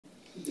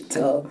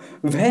So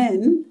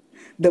when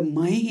the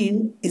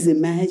mind is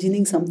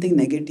imagining something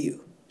negative,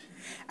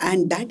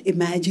 and that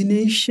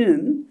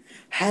imagination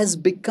has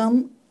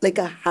become like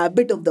a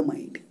habit of the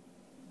mind,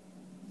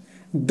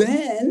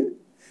 then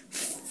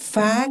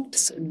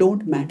facts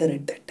don't matter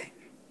at that time.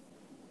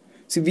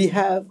 See, we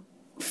have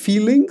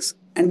feelings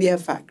and we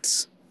have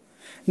facts.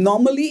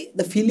 Normally,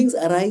 the feelings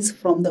arise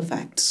from the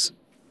facts.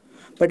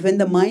 But when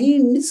the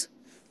mind's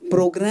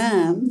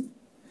program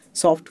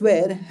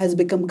software has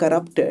become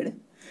corrupted,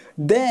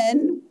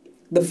 then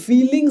the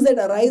feelings that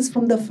arise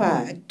from the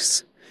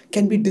facts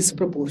can be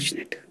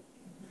disproportionate.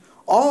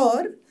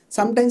 Or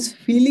sometimes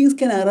feelings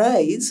can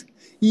arise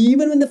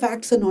even when the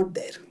facts are not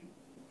there.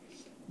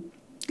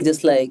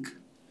 Just like,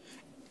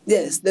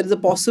 yes, there is a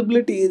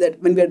possibility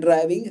that when we are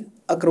driving,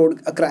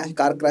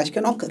 car crash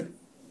can occur.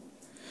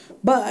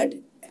 But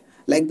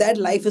like that,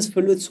 life is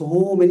filled with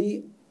so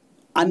many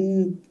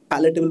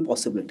unpalatable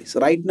possibilities.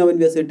 Right now, when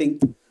we are sitting,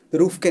 the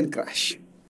roof can crash.